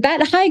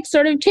that hike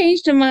sort of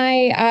changed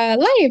my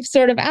life,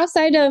 sort of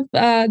outside of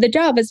the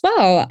job as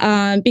well.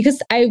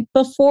 Because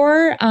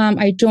before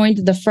I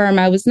joined the firm,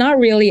 I was not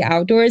really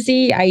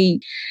outdoorsy.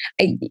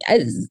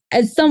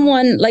 As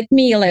someone like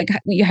me, like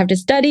you have to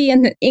study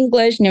in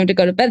English, to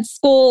go to bed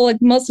school. Like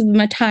most of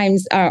my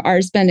times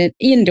are spent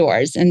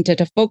indoors and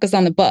to focus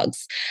on the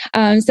books.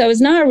 So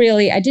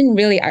I didn't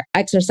really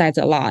exercise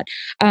a lot.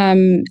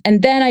 And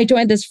then I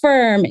joined this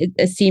firm.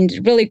 It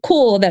seemed really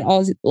cool that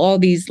all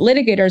these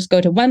litigators go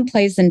to one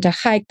place and to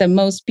hike the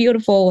most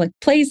beautiful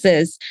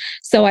places.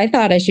 So I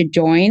thought I should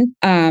join.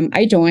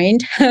 I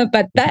joined,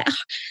 but that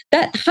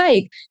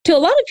hike, to a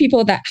lot of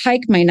people, that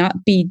hike might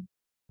not be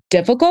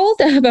difficult,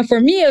 but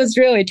for me, it was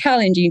really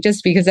challenging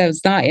just because I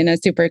was not in a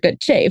super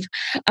good shape.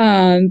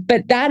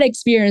 But that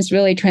experience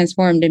really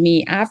transformed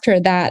me. After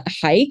that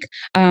hike,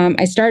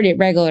 I started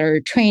regular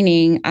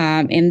training.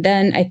 And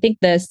then I think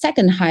the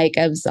second hike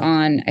I was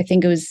on, I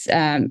think it was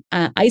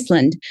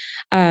Iceland.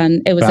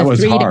 It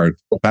was hard.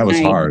 That was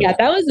hard. Yeah,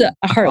 that was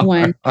a hard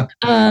one.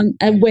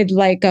 With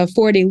like a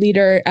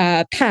 40-liter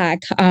pack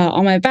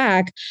on my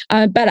back.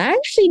 But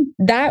actually,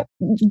 that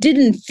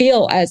didn't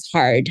feel as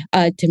hard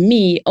to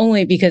me,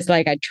 only because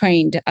like I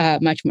trained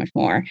much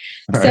more.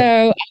 Right.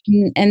 So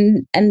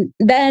and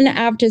then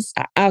after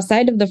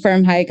outside of the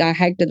firm hike, I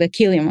hiked the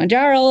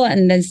Kilimanjaro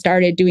and then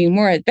started doing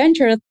more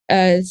adventure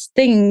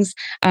things.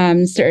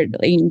 Started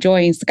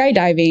enjoying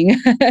skydiving.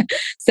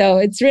 So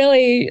it's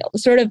really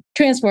sort of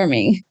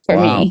transforming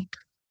for me.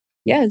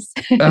 Yes.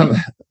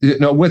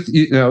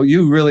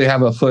 You really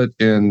have a foot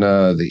in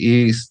the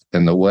East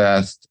and the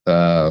West.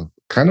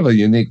 Kind of a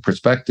unique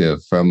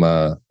perspective from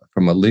a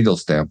legal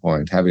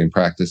standpoint, having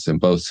practiced in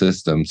both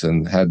systems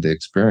and had the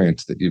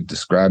experience that you've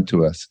described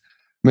to us.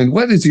 I mean,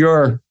 what is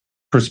your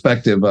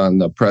perspective on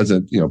the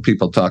present?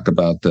 People talk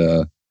about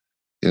the,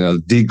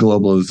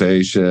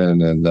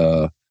 deglobalization and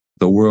the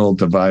world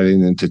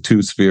dividing into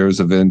two spheres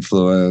of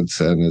influence,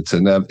 and it's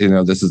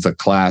this is a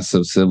clash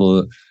of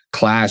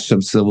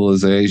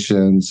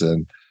civilizations,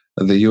 and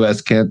the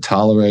U.S. can't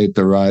tolerate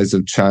the rise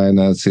of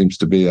China. It seems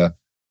to be at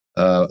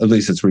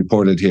least it's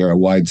reported here, a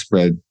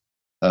widespread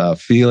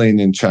feeling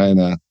in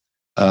China.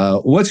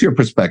 What's your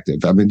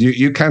perspective? I mean,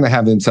 you kind of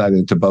have insight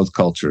into both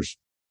cultures.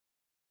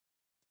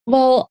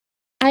 Well,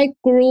 I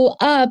grew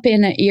up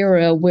in an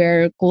era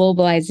where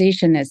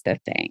globalization is the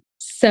thing.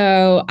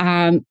 So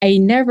I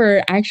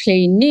never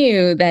actually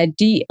knew that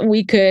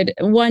we could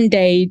one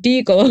day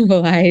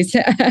deglobalize.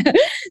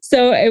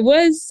 So it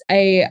was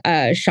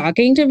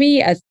shocking to me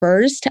at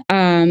first.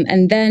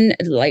 And then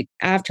like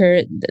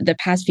after the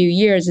past few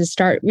years, I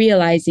start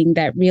realizing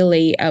that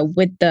really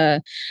with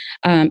the,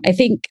 I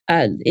think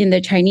in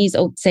the Chinese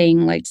old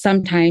saying, like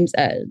sometimes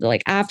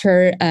like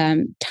after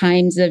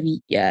times of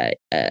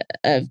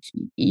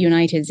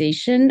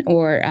unitization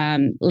or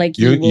like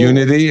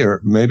unity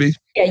or maybe.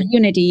 Yeah,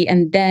 unity,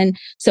 and then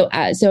so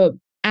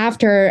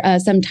after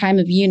some time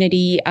of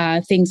unity,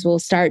 things will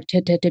start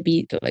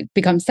to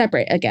become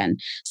separate again.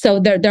 So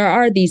there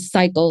are these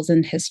cycles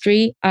in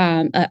history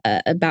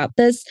about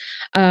this.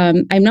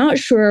 I'm not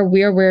sure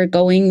where we're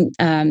going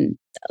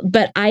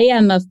but I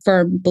am a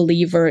firm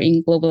believer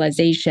in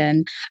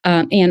globalization,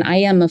 and I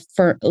am a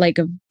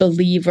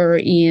believer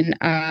in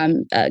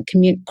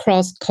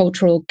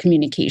cross-cultural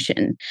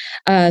communication.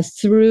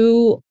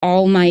 Through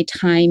all my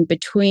time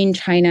between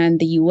China and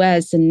the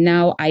U.S., and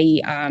now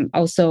I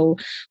also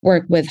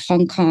work with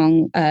Hong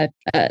Kong,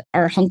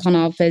 our Hong Kong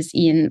office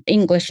in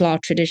English law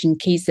tradition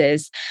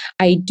cases.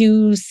 I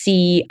do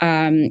see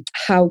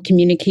how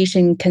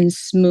communication can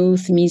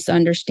smooth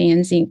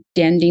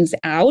misunderstandings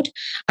out,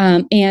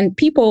 and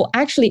people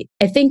actually,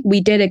 I think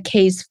we did a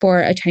case for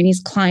a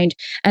Chinese client.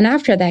 And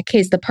after that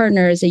case, the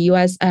partner is a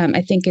US,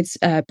 I think it's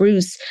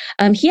Bruce.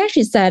 He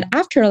actually said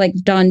after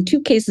done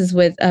 2 cases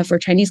with for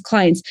Chinese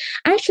clients,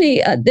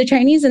 actually the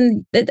Chinese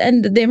and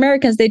the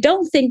Americans, they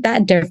don't think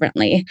that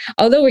differently,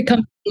 although we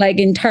come from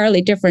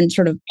entirely different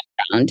sort of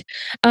background.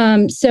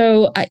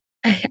 So I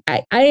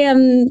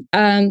am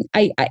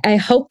I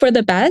hope for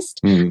the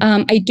best.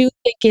 I do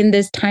think in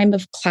this time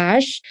of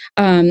clash,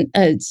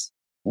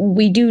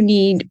 we do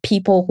need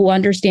people who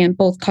understand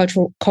both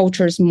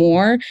cultures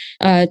more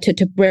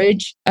to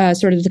bridge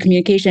sort of the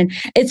communication.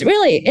 It's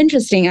really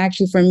interesting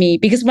actually for me,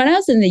 because when I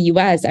was in the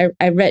US,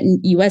 I read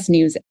US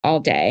news all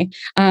day.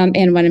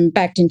 And when I'm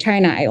back in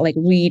China, I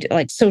read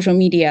social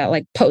media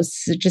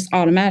posts just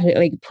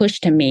automatically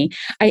pushed to me.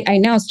 I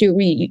now still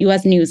read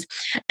US news.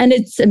 And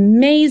it's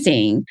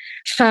amazing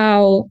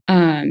how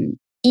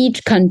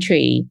each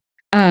country,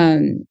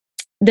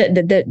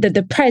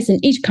 the press in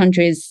each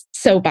country is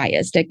so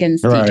biased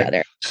against each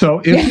other.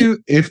 So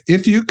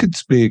if you could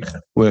speak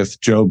with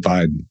Joe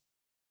Biden,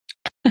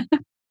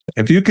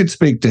 if you could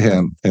speak to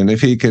him, and if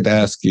he could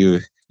ask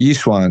you,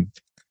 Yishuan,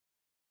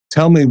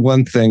 tell me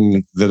one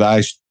thing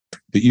that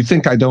you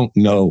think I don't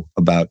know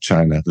about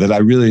China that I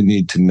really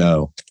need to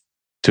know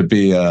to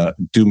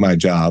do my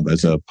job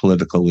as a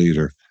political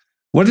leader.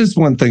 What is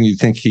one thing you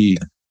think he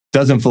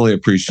doesn't fully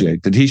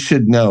appreciate that he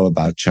should know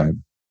about China?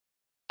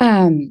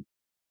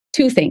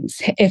 2 things,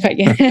 if I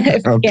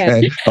can.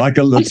 Okay,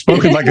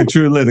 spoken like a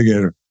true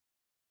litigator.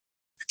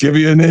 Give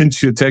you an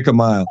inch, you take a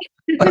mile.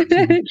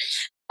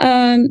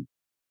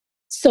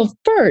 So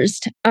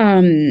first,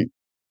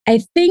 I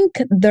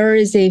think there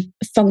is a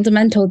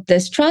fundamental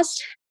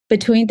distrust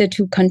between the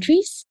 2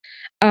 countries.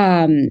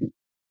 And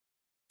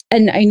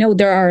I know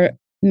there are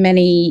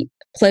many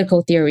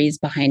political theories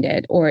behind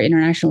it, or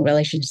international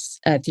relations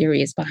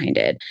theories behind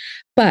it.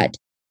 But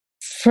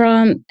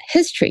from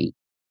history,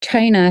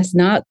 China has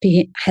not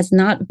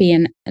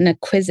been an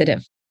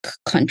acquisitive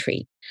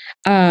country.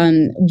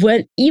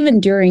 Even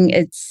during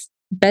its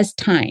best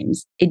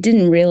times, it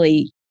didn't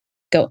really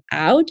go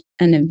out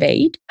and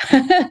invade.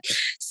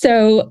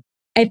 So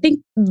I think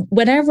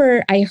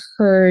whenever I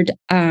heard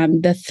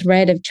the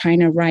threat of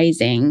China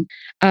rising,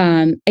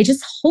 I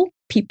just hope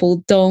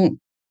people don't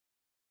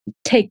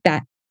take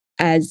that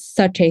as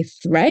such a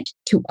threat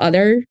to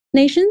other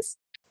nations.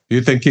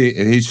 You think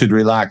he should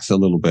relax a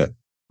little bit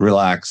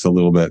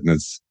in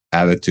his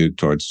attitude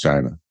towards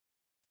China?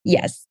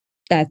 Yes,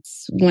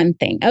 that's one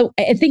thing. Oh,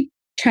 I think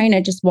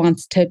China just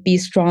wants to be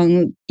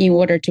strong in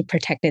order to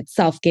protect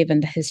itself,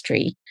 given the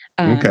history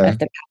of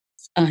the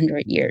past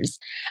 100 years.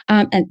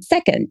 And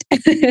second,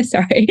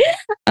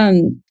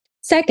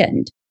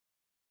 second,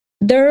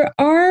 there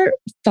are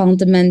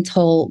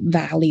fundamental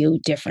value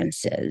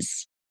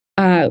differences.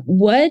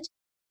 What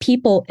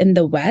people in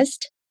the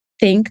West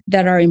think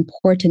that are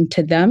important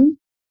to them,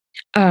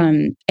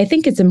 I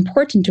think it's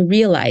important to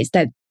realize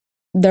that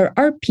there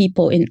are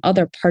people in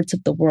other parts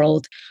of the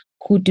world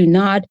who do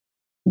not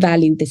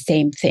value the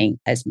same thing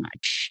as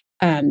much.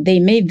 They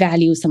may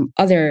value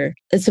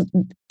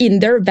in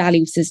their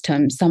value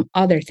system, some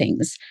other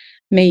things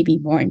may be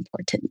more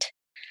important.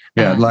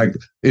 Yeah, like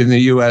in the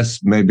US,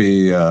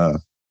 maybe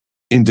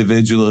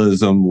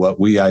individualism, what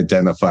we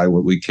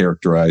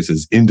characterize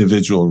as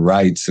individual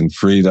rights and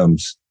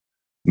freedoms.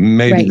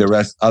 Maybe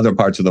the other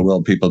parts of the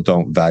world, people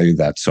don't value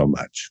that so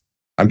much.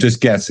 I'm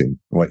just guessing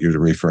what you're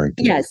referring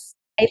to. Yes.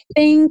 I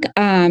think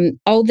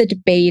all the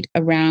debate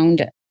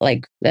around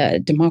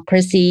the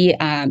democracy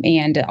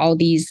and all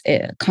these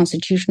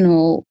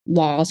constitutional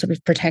law sort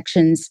of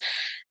protections,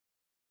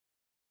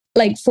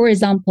 for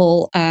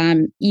example,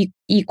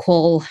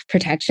 equal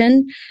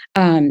protection,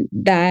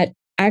 that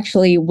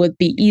actually would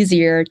be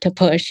easier to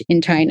push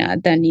in China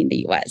than in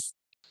the US.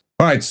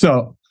 All right.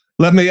 So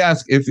let me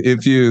ask if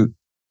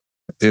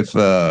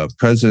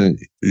President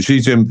Xi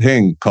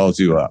Jinping calls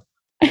you up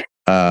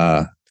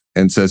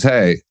and says,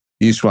 "Hey,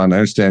 Yishuan, I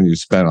understand you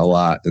spent a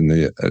lot in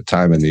the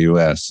time in the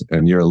U.S.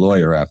 and you're a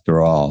lawyer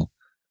after all.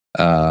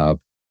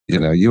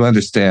 You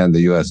understand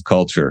the U.S.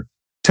 culture.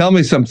 Tell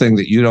me something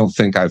that you don't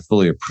think I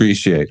fully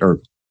appreciate,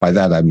 or by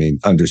that I mean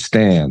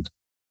understand,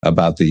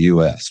 about the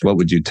U.S." What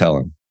would you tell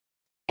him?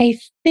 I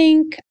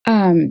think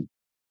I'm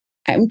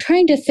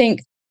trying to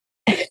think.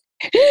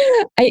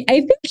 I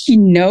think he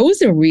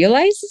knows or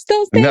realizes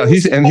those things. No,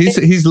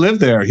 he's lived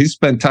there. He's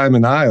spent time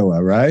in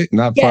Iowa, right?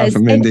 Not far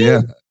from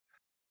Indiana.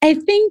 I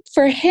think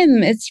for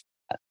him,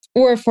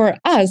 for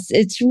us,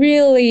 it's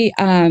really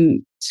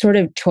sort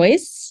of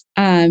choice.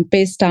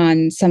 based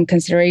on some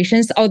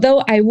considerations.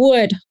 Although I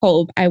would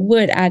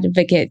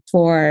advocate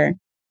for,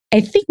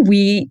 I think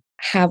we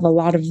have a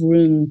lot of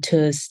room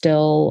to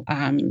still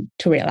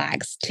to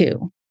relax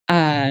too.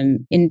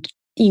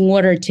 In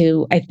order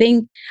to, I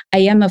think I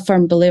am a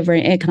firm believer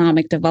in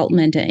economic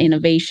development and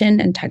innovation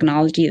and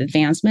technology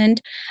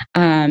advancement.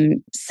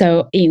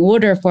 So in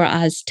order for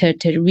us to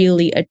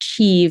really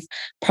achieve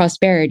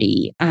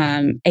prosperity,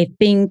 I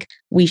think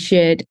we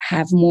should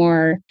have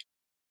more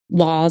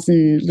laws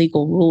and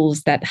legal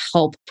rules that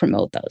help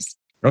promote those.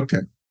 Okay.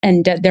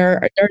 And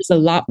there's a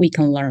lot we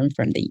can learn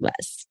from the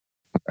US.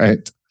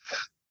 Right.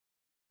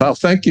 Well,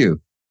 thank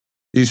you,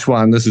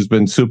 Yixuan. This has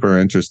been super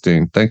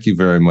interesting. Thank you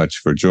very much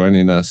for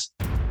joining us.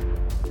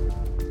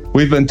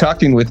 We've been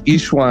talking with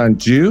Yixuan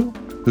Zhu,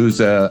 who's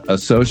an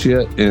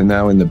associate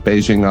now in the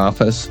Beijing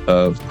office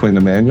of Quinn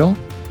Emanuel.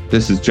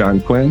 This is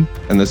John Quinn,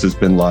 and this has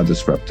been Law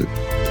Disrupted.